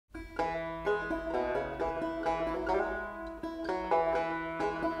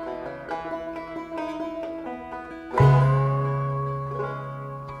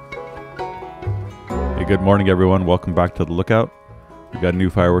Good morning, everyone. Welcome back to the Lookout. We got a new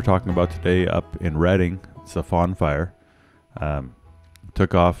fire we're talking about today up in Redding. It's a Fawn Fire.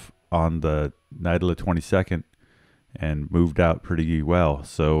 Took off on the night of the 22nd and moved out pretty well.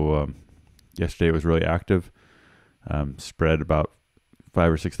 So yesterday it was really active. Spread about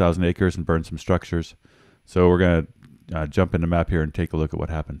 5,000 or 6,000 acres and burned some structures. So we're going to jump in the map here and take a look at what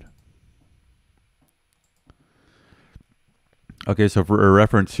happened. Okay, so for a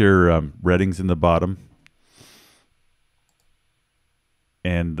reference here, Redding's in the bottom.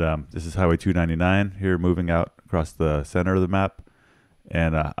 And this is Highway 299 here moving out across the center of the map.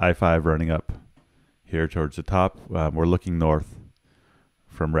 And I-5 running up here towards the top. We're looking north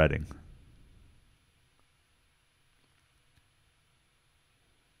from Redding.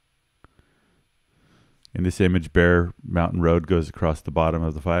 In this image, Bear Mountain Road goes across the bottom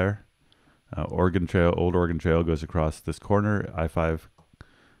of the fire. Old Oregon Trail goes across this corner, I-5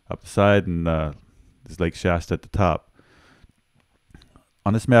 up the side, and this Lake Shasta at the top.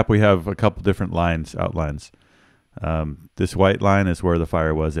 On this map, we have a couple different outlines. This white line is where the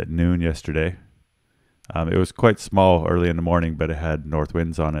fire was at noon yesterday. It was quite small early in the morning, but it had north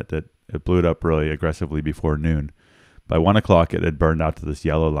winds on it that it blew it up really aggressively before noon. By 1 o'clock, it had burned out to this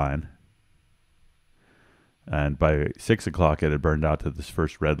yellow line. And by 6 o'clock, it had burned out to this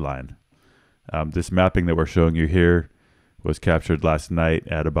first red line. This mapping that we're showing you here was captured last night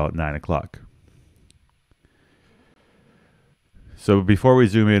at about 9 o'clock. So before we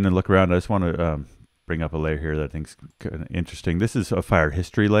zoom in and look around, I just want to bring up a layer here that I think is kind of interesting. This is a fire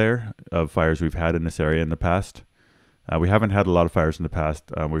history layer of fires we've had in this area in the past. We haven't had a lot of fires in the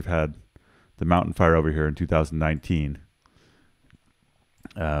past. We've had the mountain fire over here in 2019.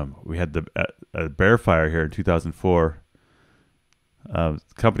 We had a bear fire here in 2004. The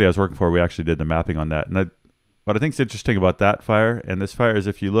company I was working for, we actually did the mapping on that. And what I think is interesting about that fire and this fire is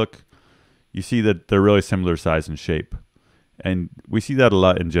if you look, you see that they're really similar size and shape. And we see that a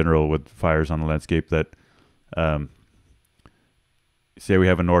lot in general with fires on the landscape that, say we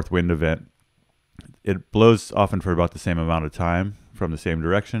have a north wind event, it blows often for about the same amount of time from the same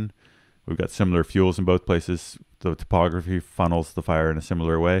direction. We've got similar fuels in both places. The topography funnels the fire in a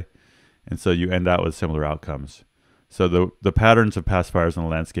similar way. And so you end out with similar outcomes. So the patterns of past fires on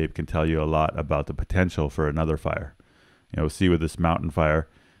the landscape can tell you a lot about the potential for another fire. You know, see with this mountain fire,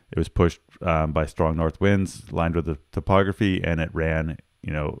 it was pushed by strong north winds, lined with the topography, and it ran,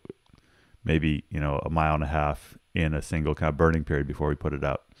 maybe, a mile and a half in a single kind of burning period before we put it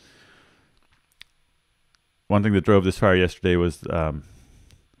out. One thing that drove this fire yesterday was,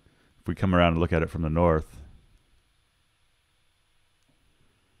 if we come around and look at it from the north,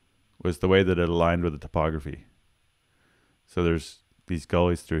 was the way that it aligned with the topography. So there's these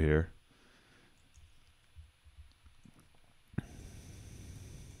gullies through here.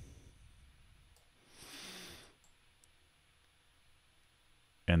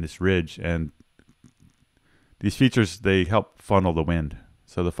 And this ridge, and these features, they help funnel the wind.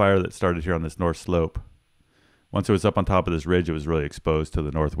 So the fire that started here on this north slope, once it was up on top of this ridge, it was really exposed to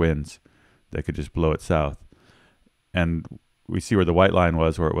the north winds that could just blow it south. And we see where the white line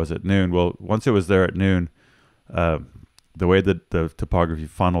was, where it was at noon. Well, once it was there at noon, the way that the topography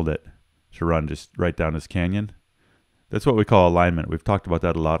funneled it to run just right down this canyon, that's what we call alignment. We've talked about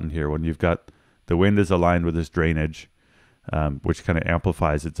that a lot in here. When you've got the wind is aligned with this drainage, which kind of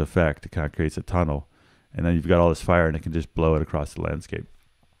amplifies its effect, it kind of creates a tunnel. And then you've got all this fire and it can just blow it across the landscape.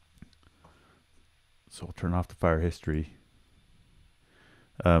 So we'll turn off the fire history.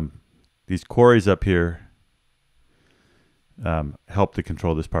 These quarries up here help to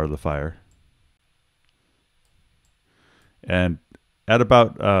control this part of the fire. And at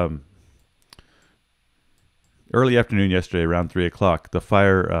about early afternoon yesterday, around 3 o'clock, the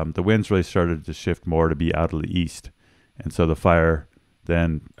fire, the winds really started to shift more to be out of the east. And so the fire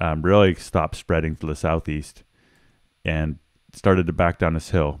then really stopped spreading to the southeast and started to back down this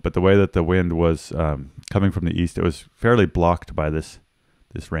hill. But the way that the wind was coming from the east, it was fairly blocked by this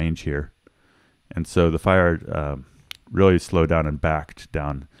range here. And so the fire really slowed down and backed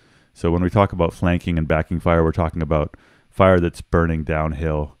down. So when we talk about flanking and backing fire, we're talking about fire that's burning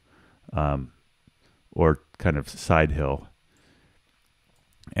downhill or kind of side hill.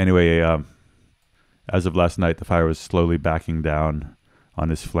 Anyway, as of last night, the fire was slowly backing down on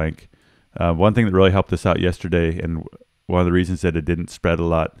this flank. One thing that really helped us out yesterday, and one of the reasons that it didn't spread a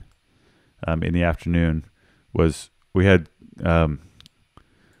lot in the afternoon, was we had a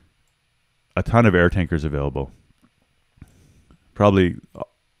ton of air tankers available. Probably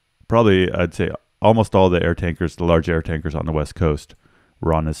I'd say almost all the air tankers, the large air tankers on the West Coast,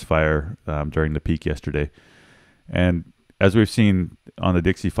 were on this fire during the peak yesterday. And as we've seen on the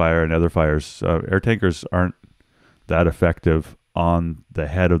Dixie Fire and other fires, air tankers aren't that effective on the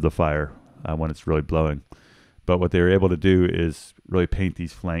head of the fire when it's really blowing. But what they were able to do is really paint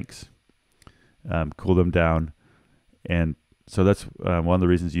these flanks, cool them down, and so that's one of the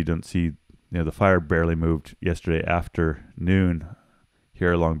reasons you don't see, the fire barely moved yesterday after noon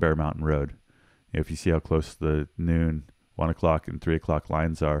here along Bear Mountain Road. If you see how close the noon, 1 o'clock, and 3 o'clock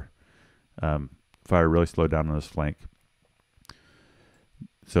lines are, fire really slowed down on this flank.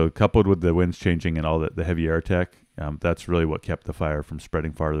 So coupled with the winds changing and all the heavy air attack, that's really what kept the fire from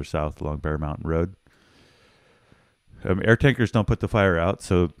spreading farther south along Bear Mountain Road. Air tankers don't put the fire out,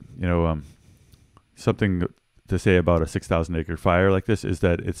 so something to say about a 6,000 acre fire like this is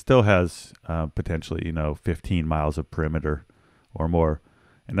that it still has potentially 15 miles of perimeter or more,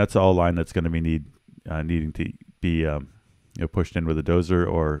 and that's all line that's going to be needing to be pushed in with a dozer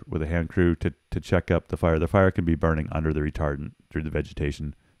or with a hand crew to check up the fire. The fire can be burning under the retardant through the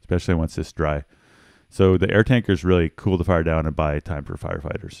vegetation, especially once it's dry. So the air tankers really cool the fire down and buy time for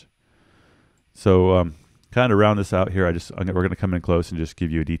firefighters. So kind of round this out here, we're going to come in close and just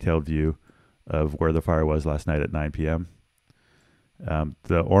give you a detailed view of where the fire was last night at 9 p.m.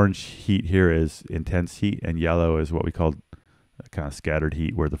 The orange heat here is intense heat, and yellow is what we call kind of scattered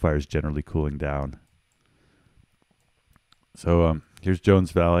heat, where the fire is generally cooling down. So here's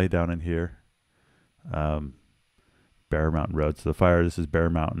Jones Valley down in here, Bear Mountain Road. So the fire, this is Bear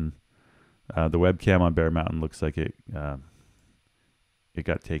Mountain. The webcam on Bear Mountain looks like it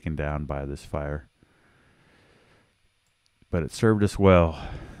got taken down by this fire, but it served us well.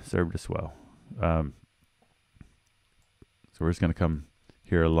 So we're just going to come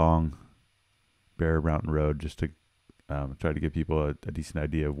here along Bear Mountain Road just to try to give people a decent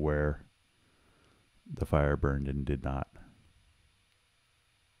idea of where the fire burned and did not.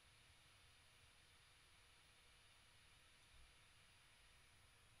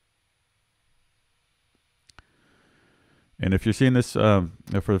 And if you're seeing this for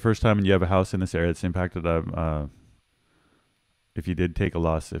the first time and you have a house in this area that's impacted, if you did take a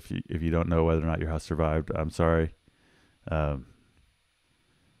loss, if you don't know whether or not your house survived, I'm sorry.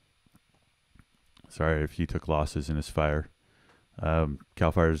 Sorry if you took losses in this fire.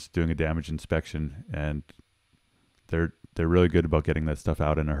 CAL FIRE is doing a damage inspection, and they're really good about getting that stuff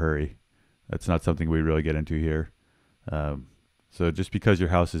out in a hurry. That's not something we really get into here. So just because your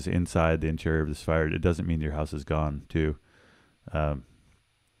house is inside the interior of this fire, it doesn't mean your house is gone too. So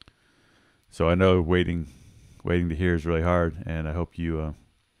I know waiting to hear is really hard, and I hope you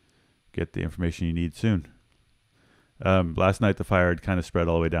get the information you need soon. Last night the fire had kind of spread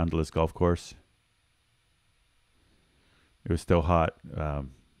all the way down to this golf course. It was still hot,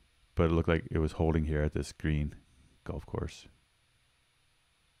 but it looked like it was holding here at this green golf course.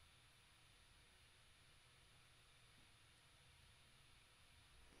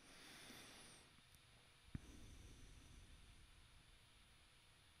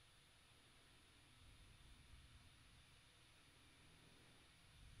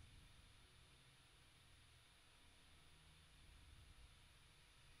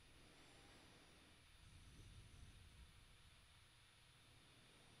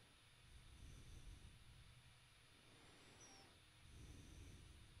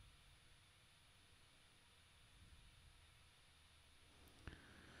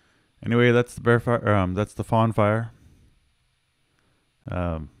 Anyway, that's the Bear Fire. That's the Fawn Fire. We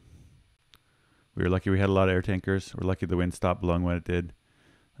were lucky we had a lot of air tankers. We're lucky the wind stopped blowing when it did.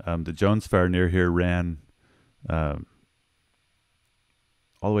 The Jones Fire near here ran all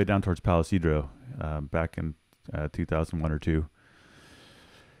the way down towards Palisadro back in 2001 or 2.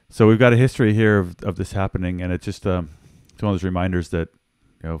 So we've got a history here of this happening, and it's just it's one of those reminders that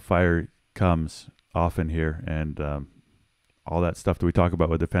fire comes often here, and all that stuff that we talk about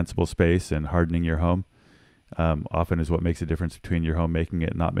with defensible space and hardening your home often is what makes a difference between your home making it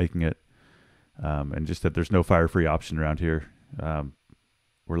and not making it. And just that there's no fire-free option around here.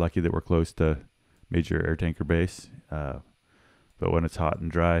 We're lucky that we're close to major air tanker base, but when it's hot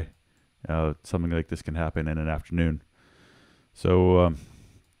and dry, something like this can happen in an afternoon. So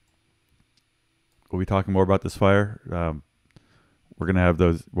we'll be talking more about this fire. We're gonna have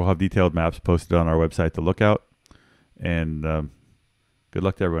we'll have detailed maps posted on our website to look out. And good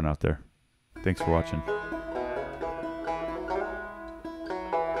luck to everyone out there. Thanks for watching.